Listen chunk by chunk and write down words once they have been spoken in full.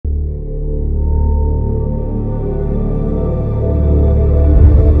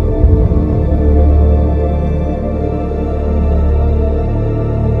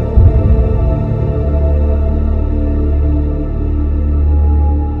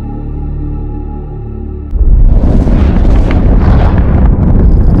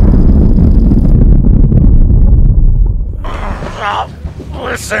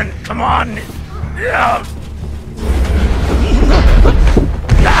listen, come on.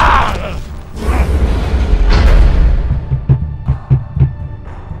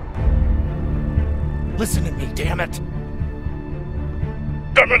 Listen to me, damn it.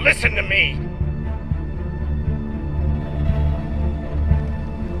 Gonna listen to me.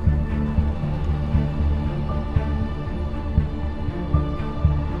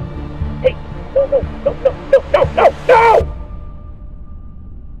 Hey, no!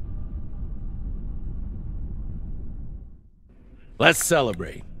 Let's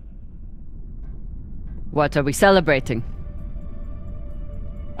celebrate. What are we celebrating?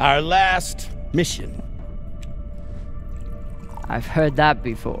 Our last mission. I've heard that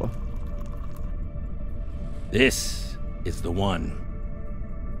before. This is the one.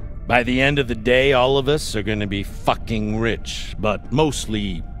 By the end of the day, all of us are gonna be fucking rich, but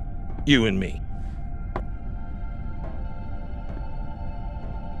mostly you and me.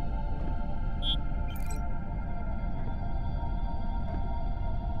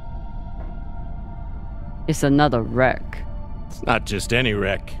 It's another wreck. It's not just any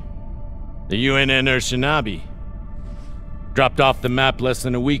wreck. The UNN Shinabi. Dropped off the map less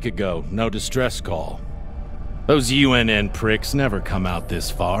than a week ago. No distress call. Those UNN pricks never come out this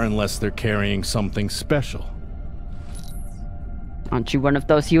far unless they're carrying something special. Aren't you one of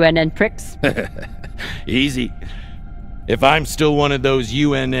those UNN pricks? Easy. If I'm still one of those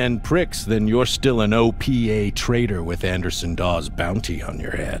UNN pricks, then you're still an OPA traitor with Anderson Dawes' bounty on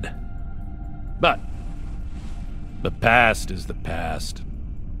your head. But the past is the past.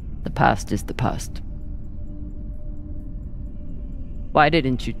 The past is the past. Why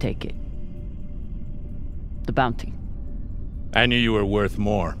didn't you take it? The bounty. I knew you were worth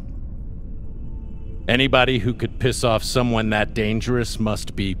more. Anybody who could piss off someone that dangerous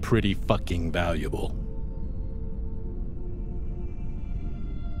must be pretty fucking valuable.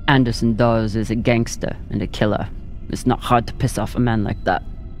 Anderson Dawes is a gangster and a killer. It's not hard to piss off a man like that.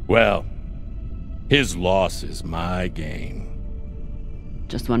 Well, his loss is my gain.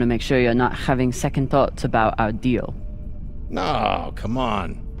 Just want to make sure you're not having second thoughts about our deal. No, come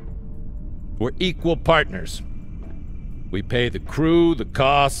on. We're equal partners. We pay the crew, the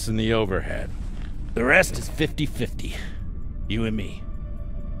costs, and the overhead. The rest is 50-50. You and me.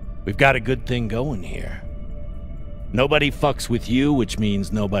 We've got a good thing going here. Nobody fucks with you, which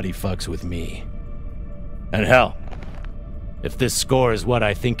means nobody fucks with me. And hell, if this score is what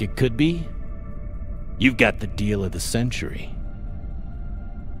I think it could be, you've got the deal of the century.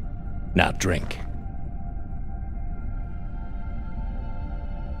 Now drink.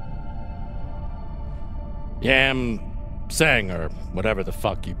 Yam sang, or whatever the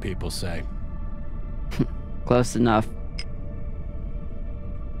fuck you people say. Close enough.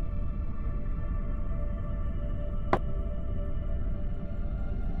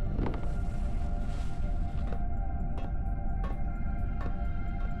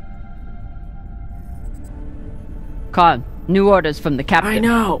 Khan, new orders from the captain. I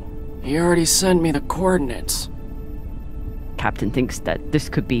know. He already sent me the coordinates. Captain thinks that this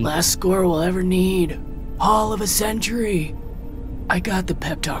could be... Last score we'll ever need. Haul of a century. I got the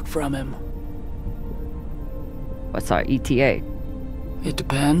pep talk from him. What's our ETA? It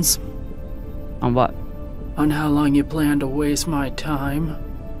depends. On what? On how long you plan to waste my time.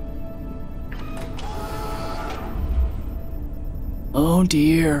 Oh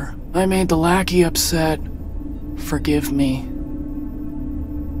dear. I made the lackey upset. Forgive me.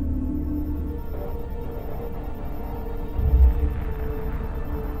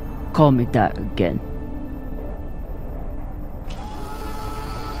 Call me that again.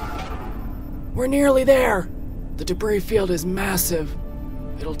 We're nearly there. The debris field is massive.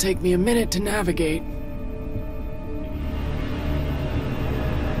 It'll take me a minute to navigate.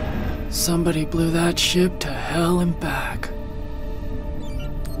 Somebody blew that ship to hell and back.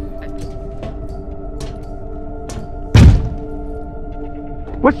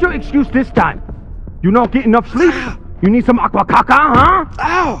 What's your excuse this time? You don't get enough sleep? You need some aqua caca, huh?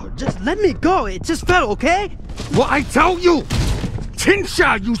 Ow! Just let me go. It just fell, okay? What I tell you?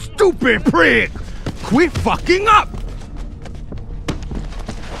 Tinsha, you stupid prig! Quit fucking up!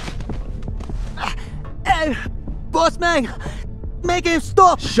 Hey, boss man! Make him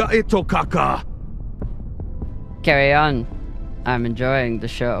stop! Shut it, Tokaka! Carry on. I'm enjoying the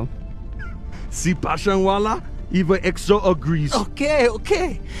show. Si Pashanwala, even EXO agrees. Okay,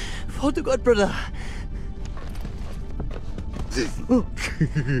 okay. For the God, brother.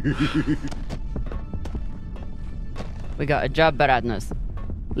 We got a job, Baradnas.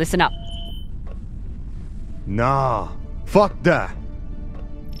 Listen up. Nah, fuck that.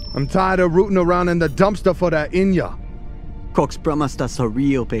 I'm tired of rooting around in the dumpster for that Inya. Cox promised us a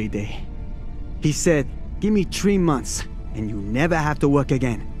real payday. He said, give me 3 months, and you never have to work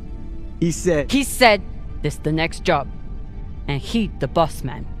again. He said, this the next job. And he the boss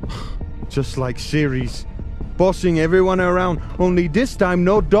man. Just like series. Bossing everyone around, only this time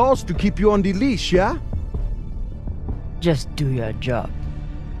no dolls to keep you on the leash, yeah? Just do your job.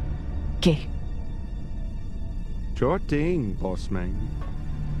 Okay. Sure thing, boss man.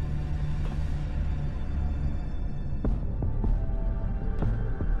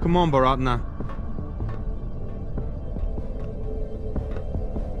 Come on, Baratna.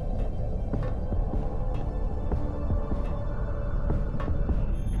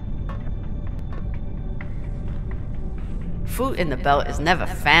 Food in the belt is never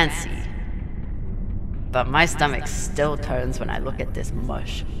fancy. But my stomach still turns when I look at this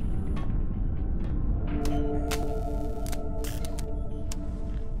mush.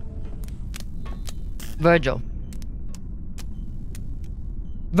 Virgil.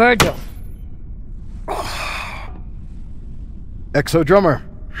 Virgil! Exo drummer.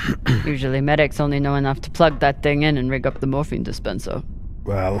 Usually medics only know enough to plug that thing in and rig up the morphine dispenser.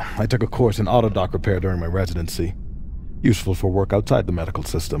 Well, I took a course in autodoc repair during my residency. Useful for work outside the medical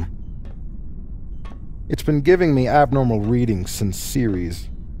system. It's been giving me abnormal readings since series,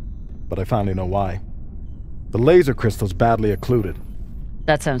 but I finally know why. The laser crystal's badly occluded.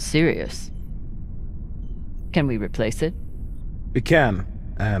 That sounds serious. Can we replace it? It can,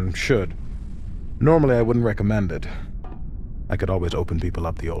 and should. Normally I wouldn't recommend it. I could always open people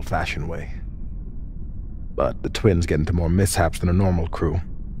up the old-fashioned way. But the twins get into more mishaps than a normal crew.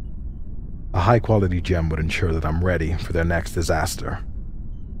 A high-quality gem would ensure that I'm ready for their next disaster.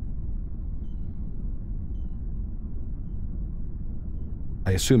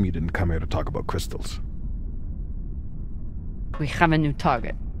 I assume you didn't come here to talk about crystals. We have a new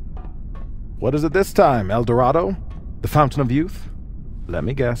target. What is it this time, El Dorado? The Fountain of Youth? Let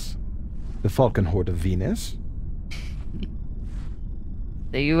me guess. The Falcon Horde of Venus?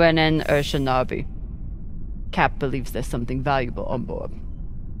 The UNN Urshanabi. Cap believes there's something valuable on board.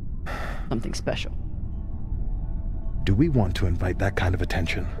 Something special. Do we want to invite that kind of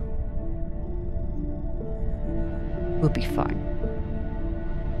attention? We'll be fine.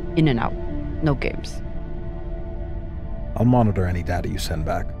 In and out. No games. I'll monitor any data you send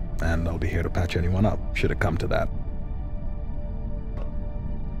back, and I'll be here to patch anyone up, should it come to that.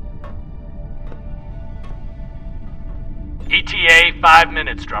 ETA 5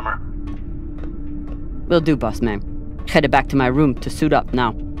 minutes, drummer. Will do, boss man. Headed back to my room to suit up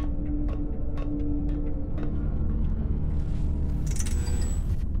now.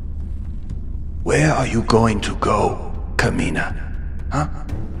 Where are you going to go, Kamina? Huh?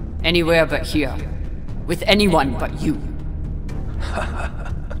 Anywhere but here. With anyone but you.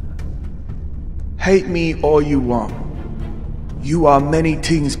 Hate me all you want. You are many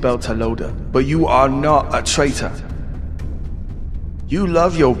things, Beltaloda, but you are not a traitor. You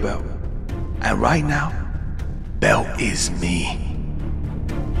love your belt, and right now, belt is me.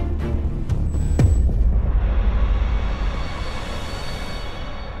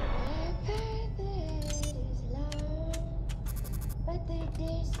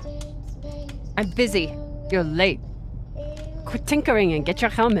 I'm busy. You're late. Quit tinkering and get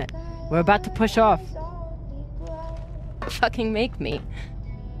your helmet. We're about to push off. Fucking make me.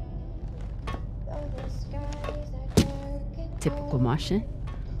 Typical Martian.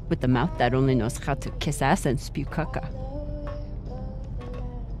 With the mouth that only knows how to kiss ass and spew caca.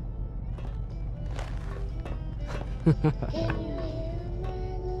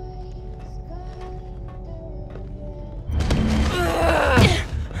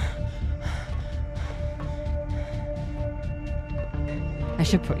 I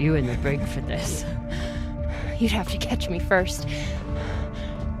should put you in the brig for this. You'd have to catch me first.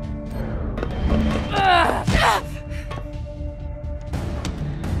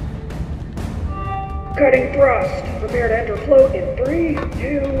 Cutting thrust. Prepare to enter float in 3,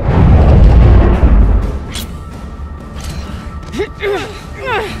 2...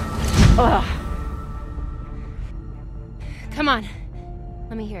 Come on.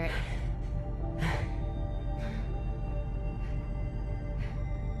 Let me hear it.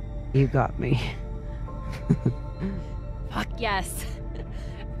 You got me. Fuck yes.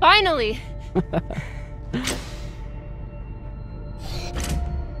 Finally!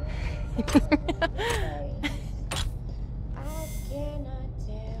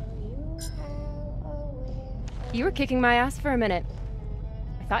 You were kicking my ass for a minute.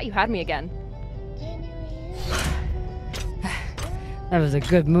 I thought you had me again. That was a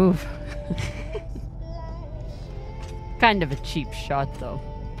good move. Kind of a cheap shot, though.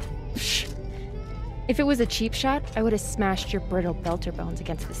 If it was a cheap shot, I would have smashed your brittle belter bones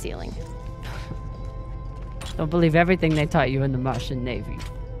against the ceiling. Don't believe everything they taught you in the Martian Navy.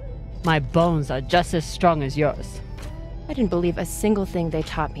 My bones are just as strong as yours. I didn't believe a single thing they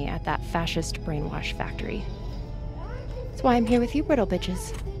taught me at that fascist brainwash factory. That's why I'm here with you brittle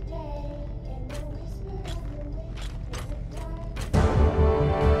bitches.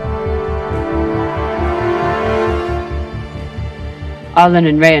 Arlen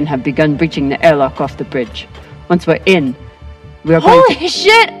and Rayan have begun breaching the airlock off the bridge. Once we're in, we are going to— Holy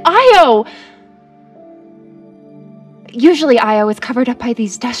shit! Io! Usually Io is covered up by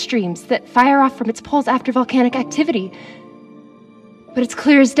these dust streams that fire off from its poles after volcanic activity. But it's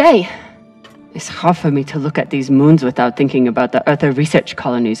clear as day. It's hard for me to look at these moons without thinking about the Earther research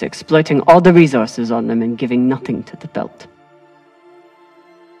colonies exploiting all the resources on them and giving nothing to the belt.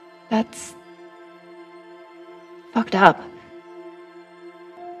 That's fucked up.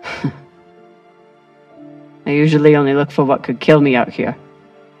 I usually only look for what could kill me out here.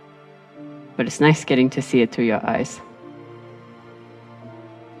 But it's nice getting to see it through your eyes.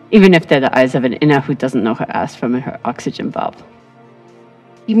 Even if they're the eyes of an inner who doesn't know her ass from her oxygen valve.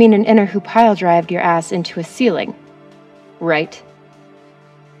 You mean an inner who pile-drived your ass into a ceiling, right?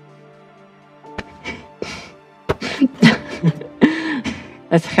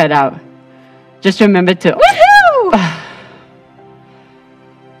 Let's head out. Just remember to— Woohoo!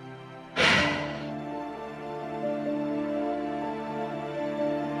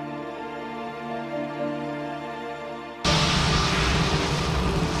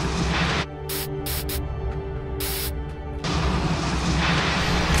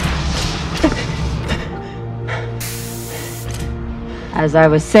 As I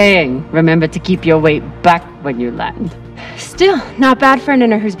was saying, remember to keep your weight back when you land. Still, not bad for an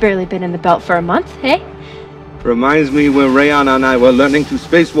inner who's barely been in the belt for a month, eh? Reminds me when Rayan and I were learning to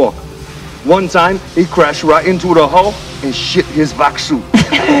spacewalk. One time, he crashed right into the hull and shit his vac suit.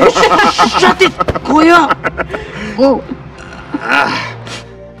 Shut it! Koya! Whoa!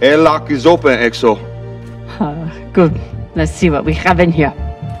 Airlock is open, Exo. Good. Let's see what we have in here.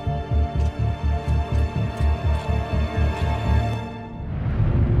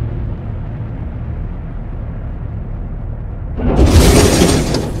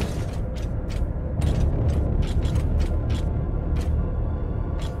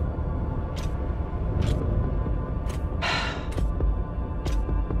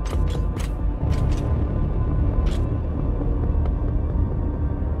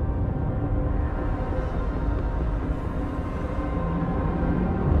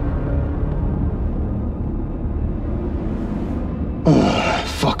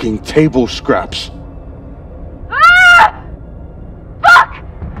 Fucking table scraps. Ah! Fuck!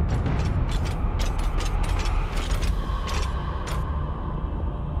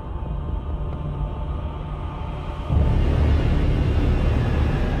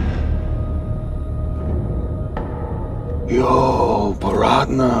 Yo,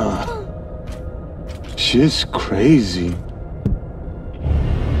 Baratna. She's crazy.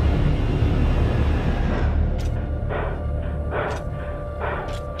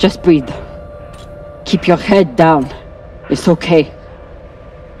 Just breathe. Keep your head down. It's okay.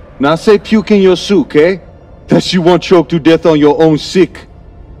 Now say puke in your soup, eh? That you won't choke to death on your own sick.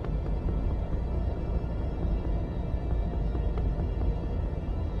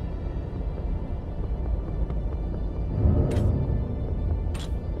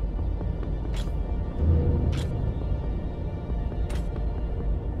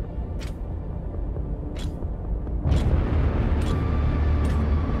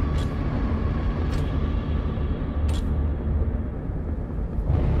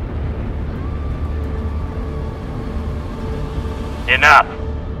 Enough.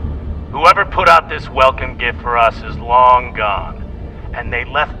 Whoever put out this welcome gift for us is long gone. And they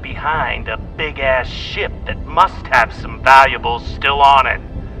left behind a big-ass ship that must have some valuables still on it.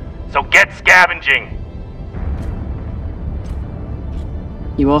 So get scavenging!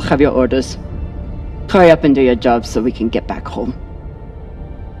 You all have your orders. Hurry up and do your jobs so we can get back home.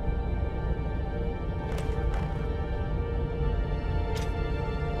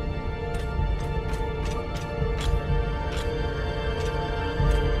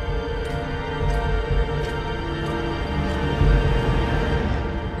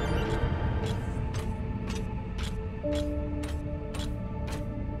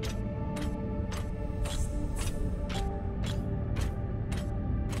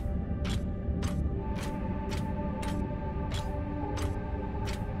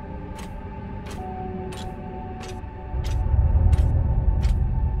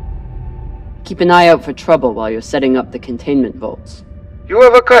 Keep an eye out for trouble while you're setting up the containment vaults. You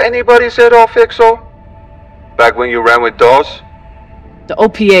ever cut anybody's head off, Exo? Back when you ran with dolls? The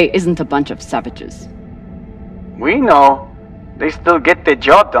OPA isn't a bunch of savages. We know. They still get their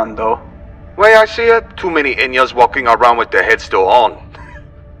job done, though. Way I see it, too many Inyas walking around with their heads still on.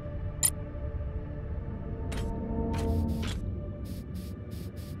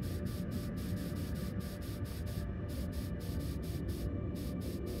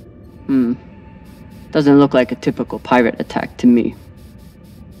 Doesn't look like a typical pirate attack to me.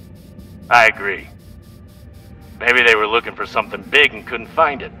 I agree. Maybe they were looking for something big and couldn't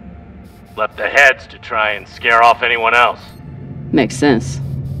find it. Left the heads to try and scare off anyone else. Makes sense.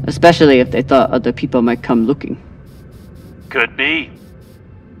 Especially if they thought other people might come looking. Could be.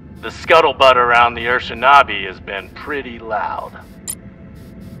 The scuttlebutt around the Urshanabi has been pretty loud.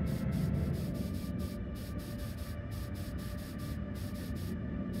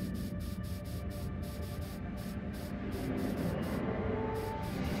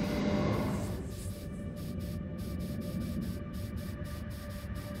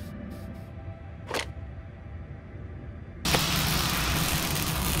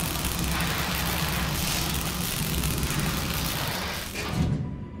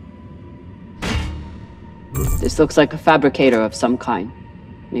 This looks like a fabricator of some kind.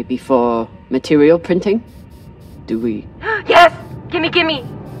 Maybe for material printing? Do we... Yes! Gimme!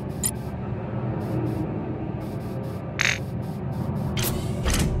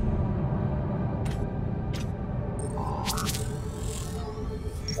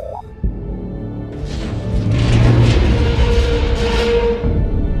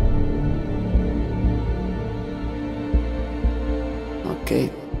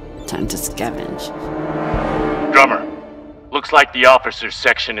 Okay, time to scavenge. Drummer, looks like the officers'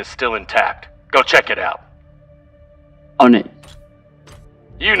 section is still intact. Go check it out. On it.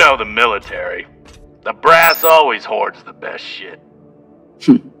 You know the military. The brass always hoards the best shit.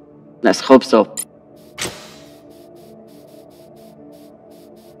 Let's hope so.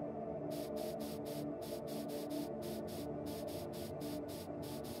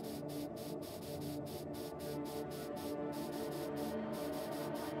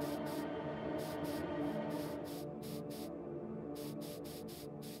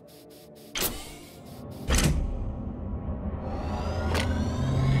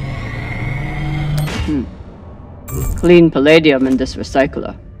 Clean palladium in this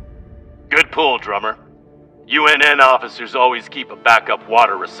recycler. Good pull, Drummer. UNN officers always keep a backup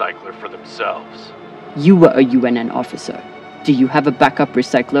water recycler for themselves. You were a UNN officer. Do you have a backup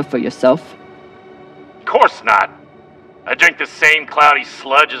recycler for yourself? Of course not. I drink the same cloudy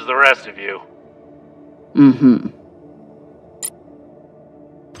sludge as the rest of you.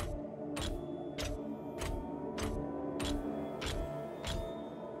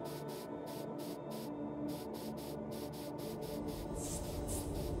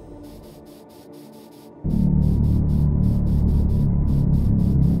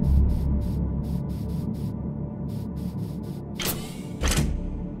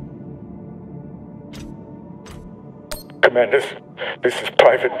 Commanders, this is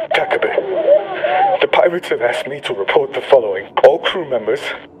Private Takabe. The pirates have asked me to report the following. All crew members,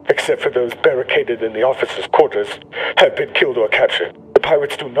 except for those barricaded in the officers' quarters, have been killed or captured. The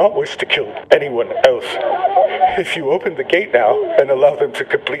pirates do not wish to kill anyone else. If you open the gate now and allow them to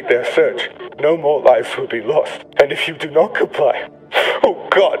complete their search, no more lives will be lost. And if you do not comply, oh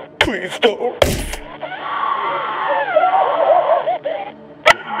God, please don't.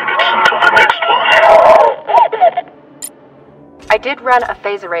 I did run a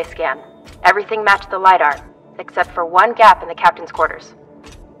phase array scan. Everything matched the LiDAR, except for one gap in the captain's quarters.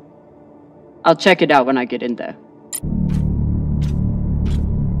 I'll check it out when I get in there.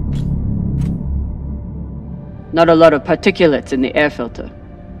 Not a lot of particulates in the air filter.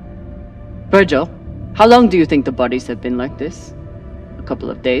 Virgil, how long do you think the bodies have been like this? A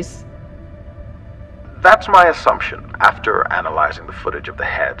couple of days? That's my assumption, after analyzing the footage of the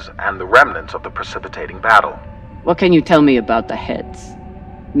heads and the remnants of the precipitating battle. What can you tell me about the heads,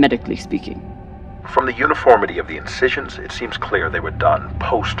 medically speaking? From the uniformity of the incisions, it seems clear they were done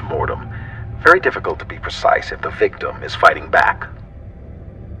post-mortem. Very difficult to be precise if the victim is fighting back.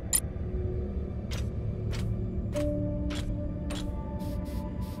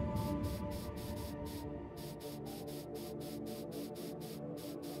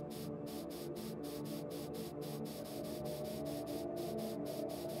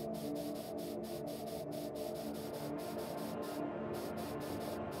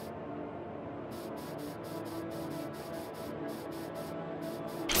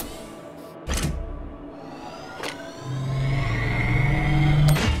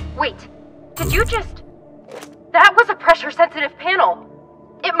 Wait, did you just... That was a pressure-sensitive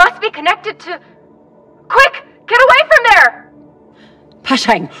panel. It must be connected to... Quick! Get away from there!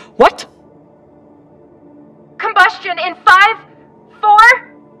 Pashang, what? Combustion in 5, 4,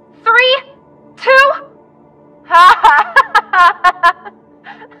 3, 2...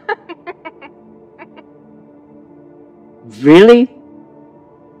 Really?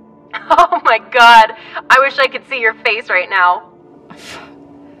 Oh my god, I wish I could see your face right now.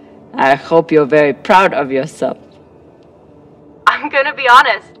 I hope you're very proud of yourself. I'm gonna be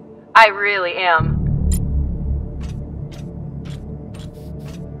honest, I really am.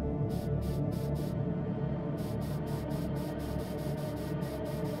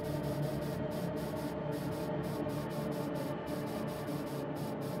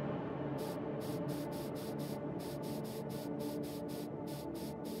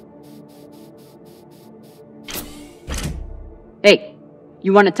 Hey,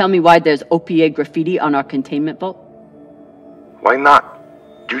 you want to tell me why there's OPA graffiti on our containment vault? Why not?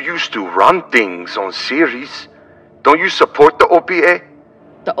 You used to run things on series. Don't you support the OPA?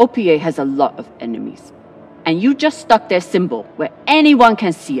 The OPA has a lot of enemies. And you just stuck their symbol where anyone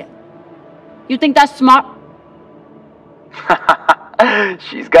can see it. You think that's smart?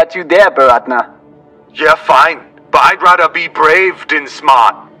 She's got you there, Baratna. Yeah, fine. But I'd rather be brave than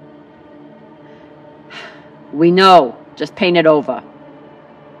smart. We know. Just paint it over.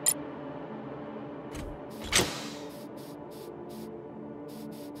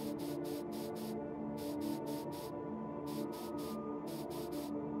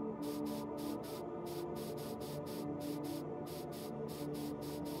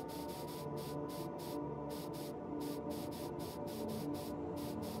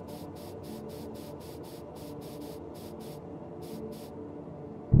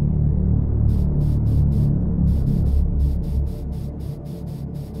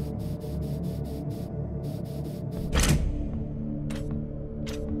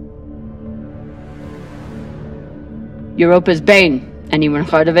 Europa's Bane. Anyone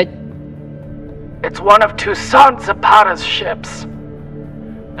heard of it? It's one of Toussaint Zapata's ships.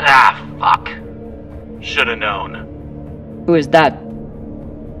 Ah, fuck. Shoulda known. Who is that?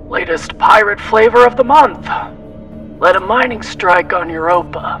 Latest pirate flavor of the month. Led a mining strike on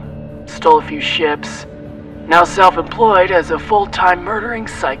Europa. Stole a few ships. Now self-employed as a full-time murdering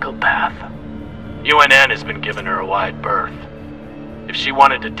psychopath. UNN has been giving her a wide berth. If she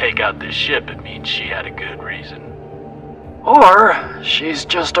wanted to take out this ship, it means she had a good reason. Or she's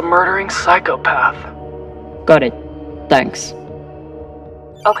just a murdering psychopath. Got it. Thanks.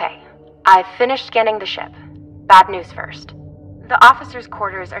 Okay, I've finished scanning the ship. Bad news first. The officers'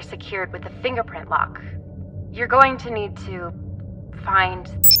 quarters are secured with a fingerprint lock. You're going to need to find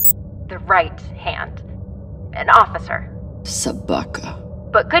the right hand. An officer.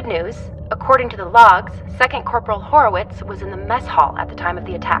 Sabaka. But good news, according to the logs, 2nd Corporal Horowitz was in the mess hall at the time of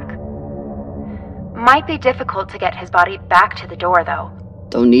the attack. Might be difficult to get his body back to the door, though.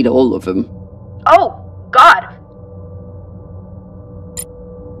 Don't need all of him. Oh, God!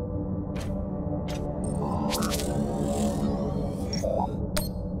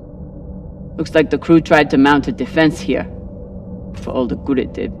 Looks like the crew tried to mount a defense here. For all the good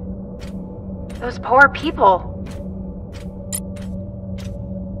it did. Those poor people.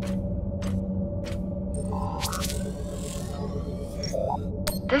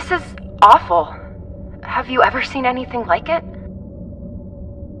 This is awful. Have you ever seen anything like it?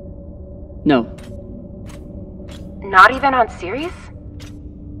 No. Not even on series?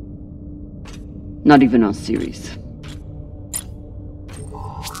 Not even on series.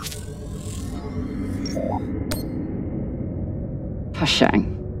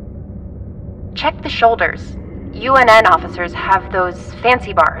 Pashang. Check the shoulders. UNN officers have those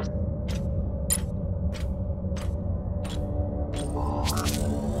fancy bars.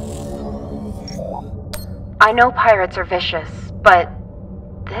 I know pirates are vicious, but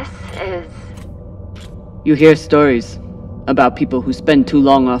this is... You hear stories about people who spend too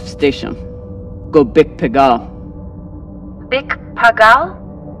long off station. Go Big Pagal. Big Pagal?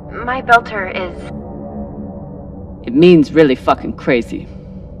 My belter is... It means really fucking crazy.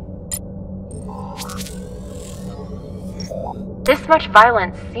 This much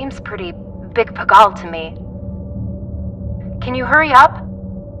violence seems pretty Big Pagal to me. Can you hurry up?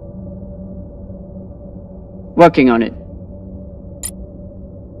 Working on it.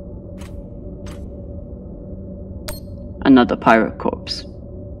 Another pirate corpse.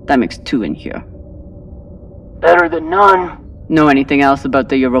 That makes 2 in here. Better than none. Know anything else about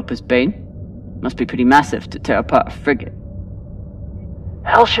the Europa's Bane? Must be pretty massive to tear apart a frigate.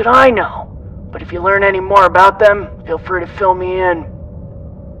 Hell should I know? But if you learn any more about them, feel free to fill me in.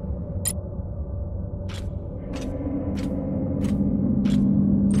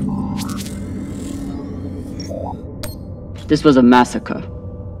 This was a massacre.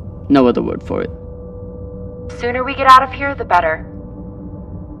 No other word for it. Sooner we get out of here, the better.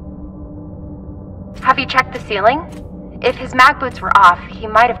 Have you checked the ceiling? If his mag boots were off, he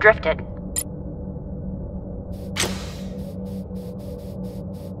might have drifted.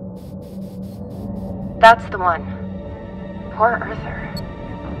 That's the one. Poor Arthur.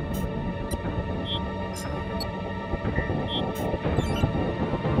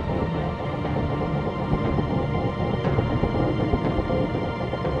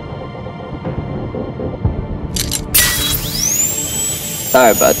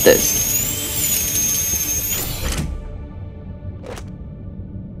 Sorry about this.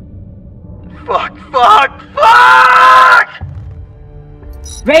 Fuck!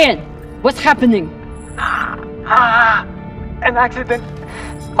 Ryan, what's happening? An accident.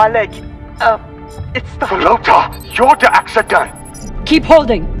 My leg. It's stuck. Flota, you're the accident! Keep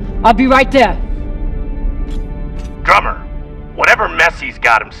holding. I'll be right there. Drummer, whatever mess he's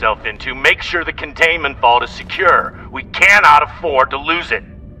got himself into, make sure the containment vault is secure. We cannot afford to lose it.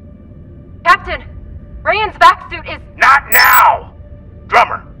 Captain, Ryan's back suit is... Not now!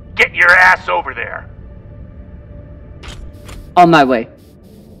 Drummer, get your ass over there. On my way.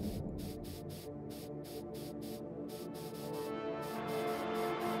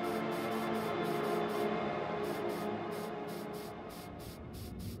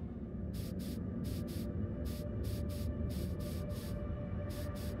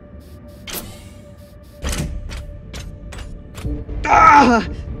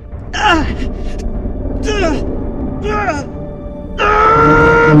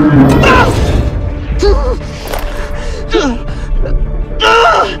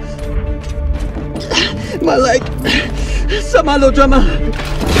 My leg. Samalo, drummer.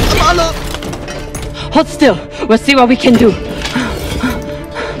 Samalo. Hold still. We'll see what we can do.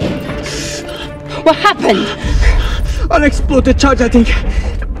 What happened? Unexploded charge, I think.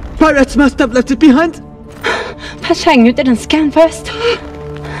 Pirates must have left it behind. Pashang, you didn't scan first?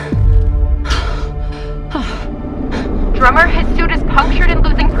 Drummer, his suit is punctured and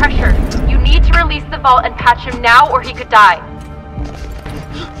losing pressure. You need to release the vault and patch him now or he could die.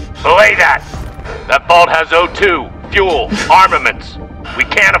 Belay that! That vault has O2, fuel, armaments. We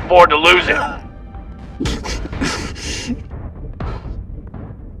can't afford to lose it.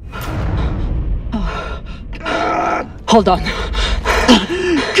 Hold on.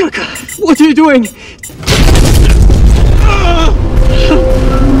 Kaka, what are you doing?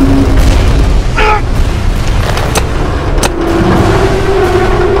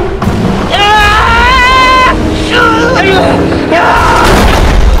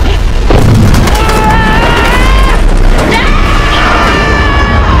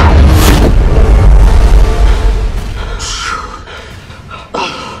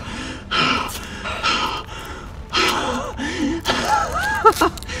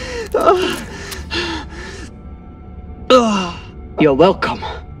 You're welcome.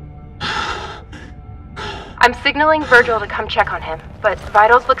 I'm signaling Virgil to come check on him, but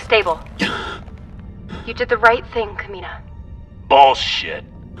vitals look stable. You did the right thing, Kamina. Bullshit.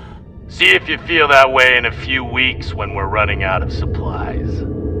 See if you feel that way in a few weeks when we're running out of supplies.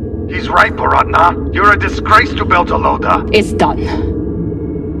 He's right, Baratna. You're a disgrace to Beltalowda. It's done.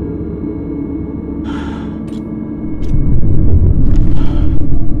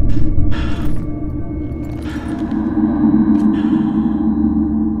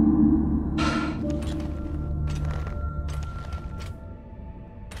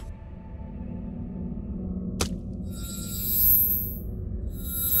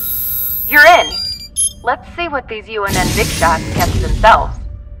 You're in. Let's see what these UNN big shots kept to themselves.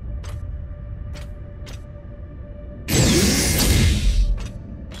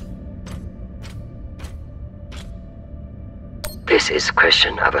 This is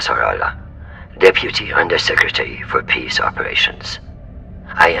Christian Avasarala, Deputy Undersecretary for Peace Operations.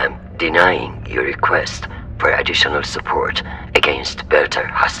 I am denying your request for additional support against Belter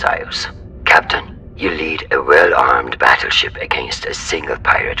hostiles. Captain, you lead a well-armed battleship against a single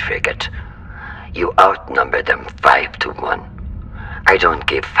pirate frigate. You outnumber them 5 to 1. I don't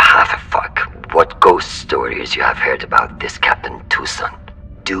give half a fuck what ghost stories you have heard about this Captain Tucson.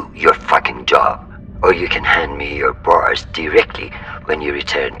 Do your fucking job, or you can hand me your bars directly when you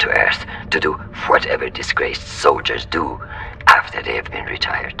return to Earth to do whatever disgraced soldiers do after they have been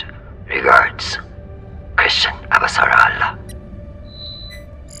retired. Regards, Christian Avasarala.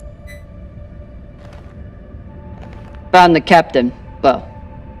 Found the captain. Well,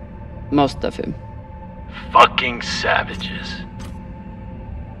 most of him. Fucking savages.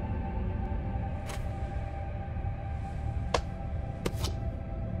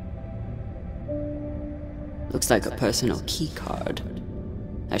 Looks like a personal key card.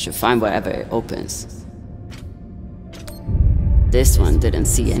 I should find wherever it opens. This one didn't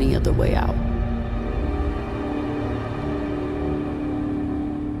see any other way out.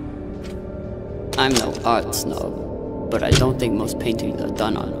 I'm no art snob, but I don't think most paintings are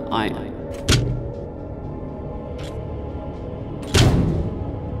done on iron.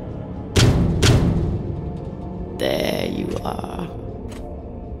 There you are.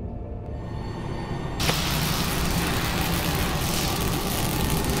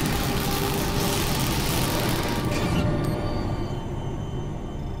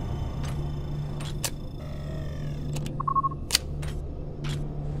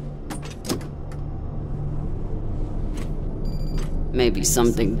 Maybe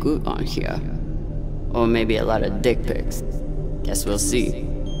something good on here. Or maybe a lot of dick pics. Guess we'll see.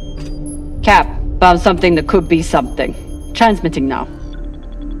 Cap, found something that could be something. Transmitting now.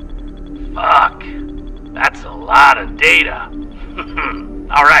 Fuck. That's a lot of data.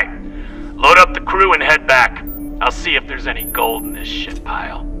 Alright. Load up the crew and head back. I'll see if there's any gold in this shit pile.